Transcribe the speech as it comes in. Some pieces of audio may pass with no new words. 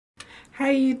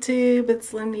Hi YouTube,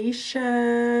 it's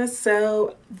Lanisha.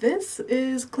 So this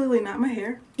is clearly not my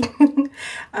hair.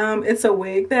 It's a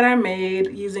wig that I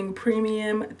made using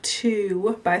Premium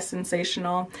 2 by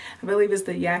Sensational. I believe it's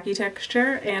the Yaki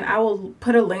texture, and I will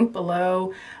put a link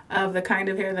below of the kind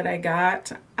of hair that I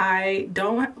got. I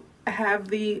don't have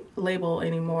the label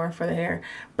anymore for the hair,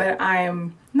 but I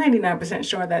am 99%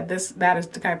 sure that that is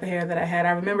the type of hair that I had.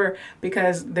 I remember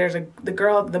because there's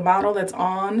the model that's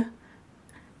on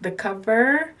the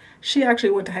cover, she actually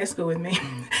went to high school with me.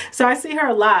 So I see her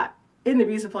a lot in the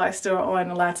beauty supply store on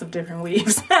lots of different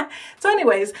weaves. So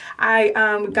anyways, I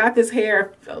got this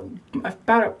hair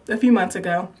about a few months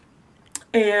ago,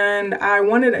 and I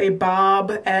wanted a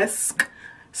bob-esque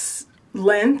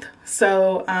length.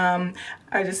 So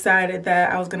I decided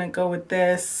that I was gonna go with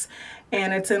this,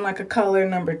 and it's in like a color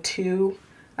number 2,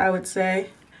 I would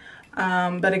say.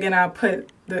 But again, I'll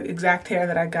put the exact hair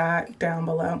that I got down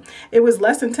below. It was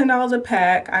less than $10 a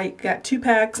pack. I got 2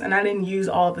 packs, and I didn't use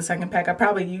all of the second pack. I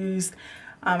probably used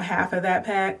half of that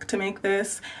pack to make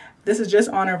this. This is just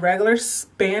on a regular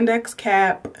spandex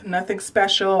cap, nothing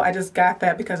special. I just got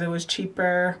that because it was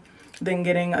cheaper than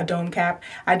getting a dome cap.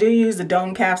 I do use the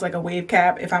dome caps, like a wave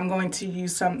cap, if I'm going to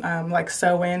use some like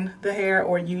sew in the hair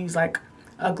or use like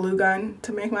a glue gun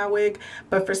to make my wig.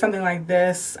 But for something like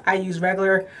this, I use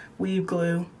regular weave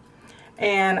glue.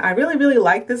 And I really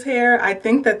like this hair. I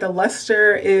think that the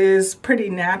luster is pretty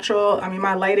natural. I mean,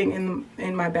 my lighting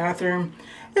in my bathroom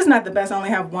is not the best. I only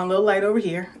have one little light over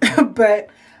here. But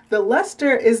the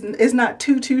luster is not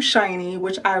too shiny,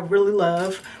 which I really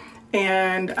love.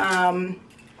 And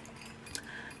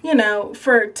you know,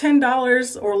 for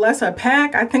 $10 or less a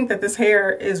pack, I think that this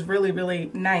hair is really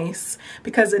nice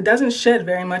because it doesn't shed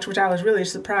very much, which I was really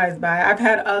surprised by. I've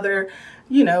had other,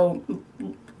 you know,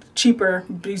 cheaper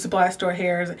beauty supply store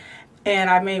hairs, and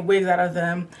I made wigs out of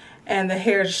them, and the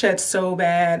hair shed so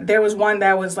bad. There was one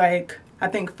that was like, I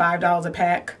think $5 a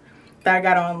pack that I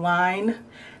got online.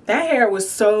 That hair was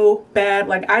so bad.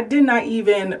 Like, I did not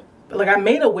even, like, I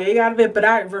made a wig out of it, but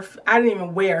I didn't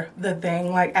even wear the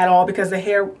thing like at all because the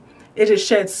hair, it just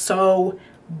shed so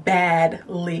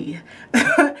badly.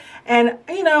 And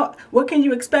you know, what can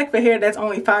you expect for hair that's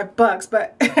only $5?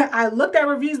 But I looked at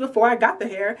reviews before I got the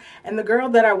hair, and the girl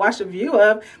that I watched a review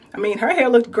of, I mean, her hair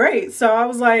looked great. So I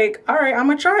was like, all right, I'm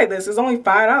gonna try this. It's only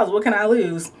 $5. What can I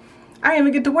lose? I didn't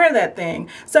even get to wear that thing.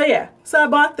 So yeah, so I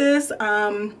bought this.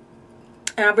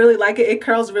 And I really like it. It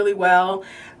curls really well.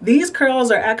 These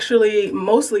curls are actually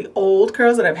mostly old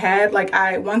curls that I've had. Like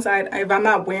if I'm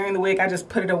not wearing the wig, I just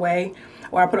put it away,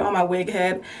 or I put it on my wig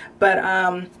head. But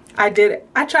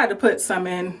I tried to put some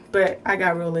in, but I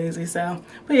got real lazy. So,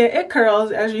 but yeah, it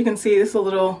curls. As you can see, it's a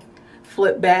little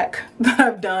flip back that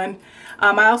I've done.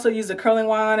 I also used a curling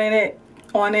wand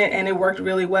on it, and it worked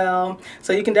really well.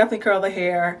 So you can definitely curl the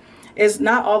hair. It's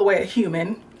not all the way a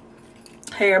human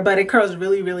hair, but it curls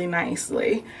really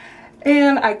nicely.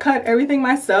 And I cut everything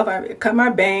myself. I cut my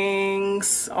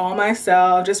bangs all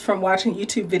myself just from watching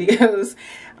YouTube videos.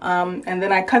 And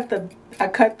then I cut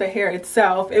the hair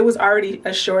itself. It was already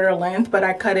a shorter length, but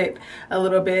I cut it a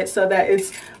little bit so that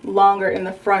it's longer in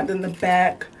the front than the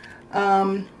back.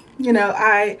 You know,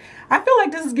 I feel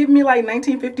like this is giving me like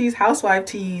 1950s housewife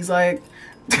tees, like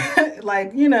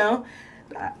like, you know,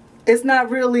 it's not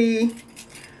really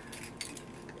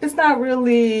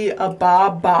a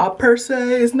bob per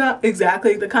se. It's not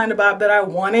exactly the kind of bob that I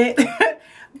wanted.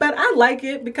 But I like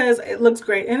it because it looks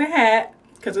great in a hat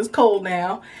because it's cold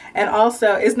now. And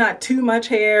also, it's not too much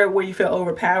hair where you feel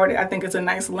overpowered. I think it's a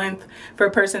nice length for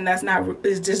a person that's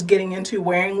is just getting into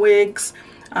wearing wigs,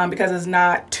 because it's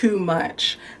not too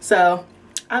much. So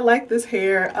I like this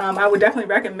hair. I would definitely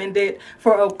recommend it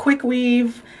for a quick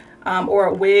weave. Or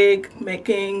a wig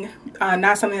making,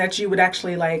 not something that you would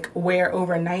actually like wear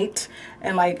overnight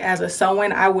and like as a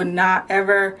sew-in. I would not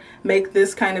ever make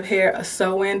this kind of hair a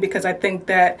sew-in because I think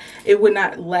that it would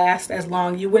not last as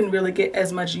long. You wouldn't really get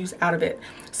as much use out of it.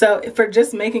 So for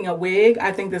just making a wig,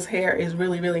 I think this hair is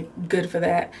really good for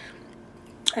that.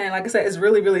 And like I said, it's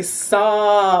really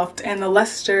soft, and the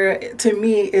luster to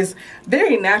me is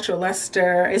very natural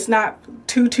luster. It's not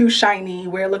too shiny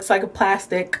where it looks like a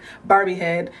plastic Barbie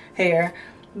head hair,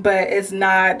 but it's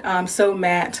not so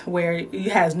matte where it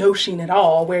has no sheen at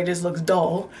all, where it just looks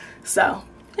dull. So,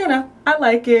 you know, I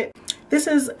like it. This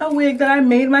is a wig that I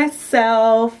made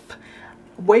myself.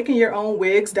 Making your own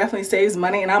wigs definitely saves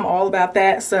money, and I'm all about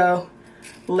that. So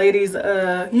ladies, you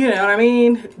know what I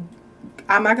mean?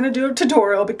 I'm not going to do a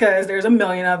tutorial because there's a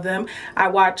million of them. I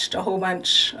watched a whole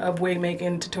bunch of wig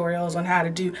making tutorials on how to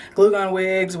do glue gun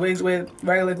wigs, wigs with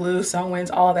regular glue, sew-ins,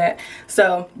 all that.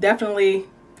 So definitely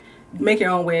make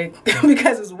your own wig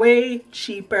because it's way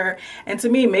cheaper. And to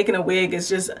me, making a wig is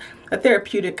just a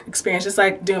therapeutic experience, just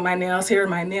like doing my nails. Here are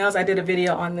my nails. I did a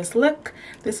video on this look.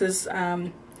 This is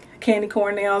candy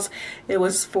corn nails. It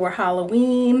was for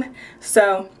Halloween.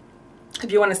 So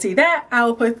if you want to see that, I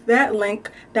will put that link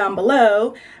down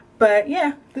below. But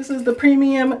yeah, this is the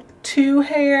Premium Too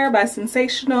hair by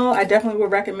Sensationnel. I definitely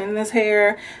would recommend this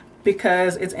hair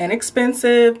because it's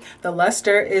inexpensive. The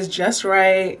luster is just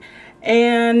right.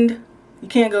 And you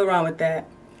can't go wrong with that.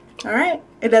 All right.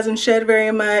 It doesn't shed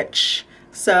very much.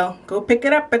 So go pick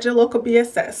it up at your local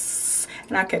BSS.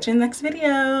 And I'll catch you in the next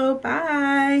video.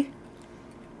 Bye.